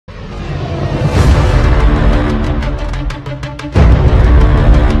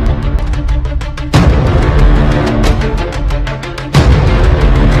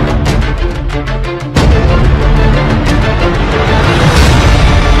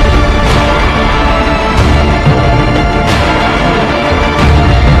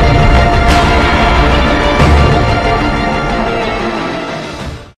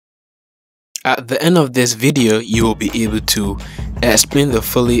At the end of this video, you will be able to explain the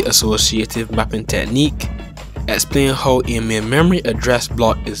fully associative mapping technique, explain how a main memory address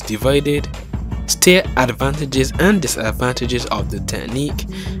block is divided, state advantages and disadvantages of the technique,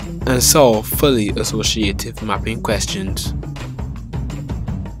 and solve fully associative mapping questions.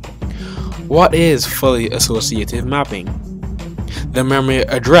 What is fully associative mapping? The memory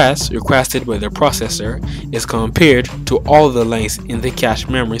address requested by the processor is compared to all the lines in the cache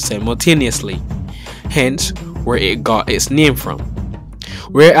memory simultaneously, hence where it got its name from.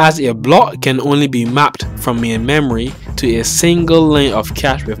 Whereas a block can only be mapped from main memory to a single line of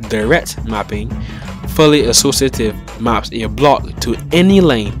cache with direct mapping, fully associative maps a block to any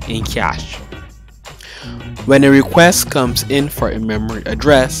line in cache. When a request comes in for a memory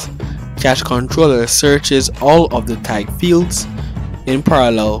address, cache controller searches all of the tag fields in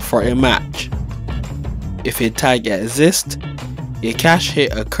parallel for a match. If a tag exists, a cache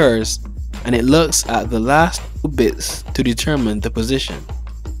hit occurs and it looks at the last 2 bits to determine the position.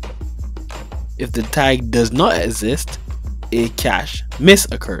 If the tag does not exist, a cache miss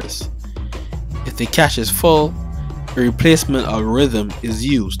occurs. If the cache is full, a replacement algorithm is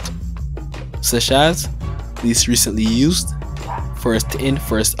used, such as least recently used, first in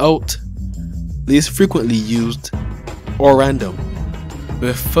first out, least frequently used, or random.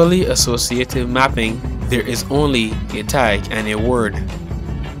 With fully associative mapping, there is only a tag and a word.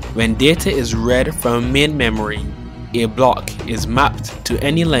 When data is read from main memory, a block is mapped to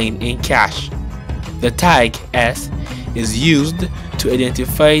any line in cache. The tag S is used to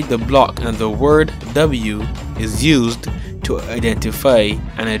identify the block and the word W is used to identify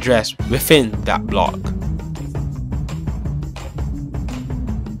an address within that block.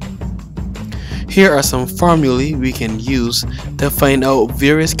 Here are some formulae we can use to find out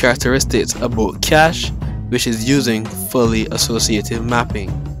various characteristics about cache which is using fully associative mapping.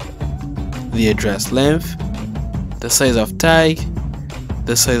 The address length, the size of tag,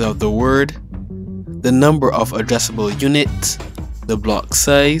 the size of the word, the number of addressable units, the block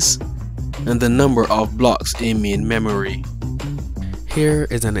size, and the number of blocks in main memory. Here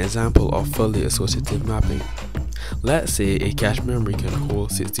is an example of fully associative mapping. Let's say a cache memory can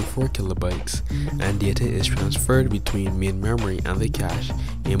hold 64 kilobytes and data is transferred between main memory and the cache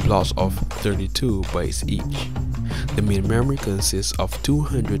in blocks of 32 bytes each. The main memory consists of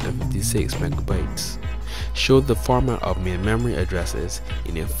 256 megabytes. Show the format of main memory addresses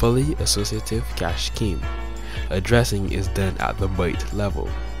in a fully associative cache scheme. Addressing is done at the byte level.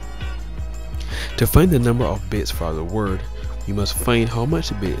 To find the number of bits for the word, we must find how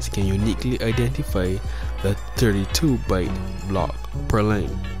much bits can uniquely identify the 32-byte block per line.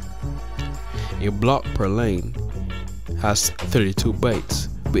 A block per line has 32 bytes,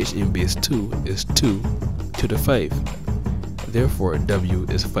 which in base 2 is 2 to the 5. Therefore, W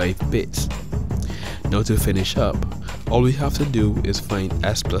is 5 bits. Now to finish up, all we have to do is find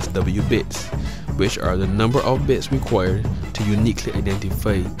S plus W bits, which are the number of bits required to uniquely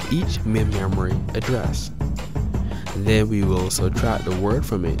identify each main memory address. Then we will subtract the word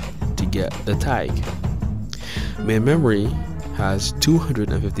from it to get the tag. Main memory has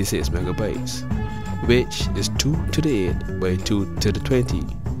 256 megabytes, which is 2 to the 8 by 2 to the 20,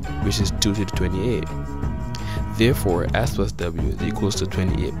 which is 2 to the 28. Therefore, S plus W is equals to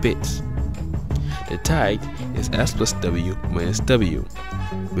 28 bits. The tag is S plus W minus W,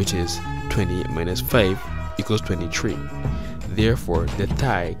 which is 28 minus 5 equals 23. Therefore, the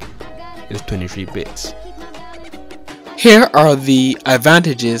tag is 23 bits. Here are the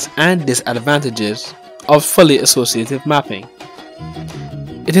advantages and disadvantages of fully associative mapping.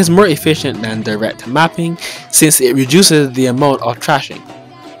 It is more efficient than direct mapping since it reduces the amount of trashing.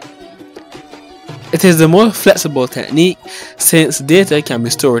 It is the most flexible technique since data can be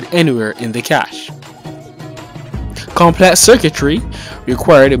stored anywhere in the cache. Complex circuitry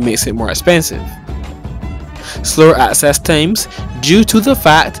required makes it more expensive. Slower access times due to the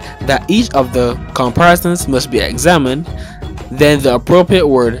fact that each of the comparisons must be examined, then the appropriate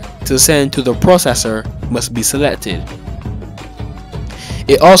word to send to the processor must be selected.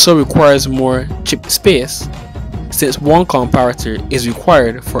 It also requires more chip space, since one comparator is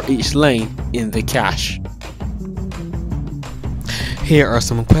required for each line in the cache. Here are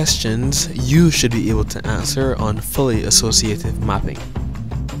some questions you should be able to answer on fully associative mapping.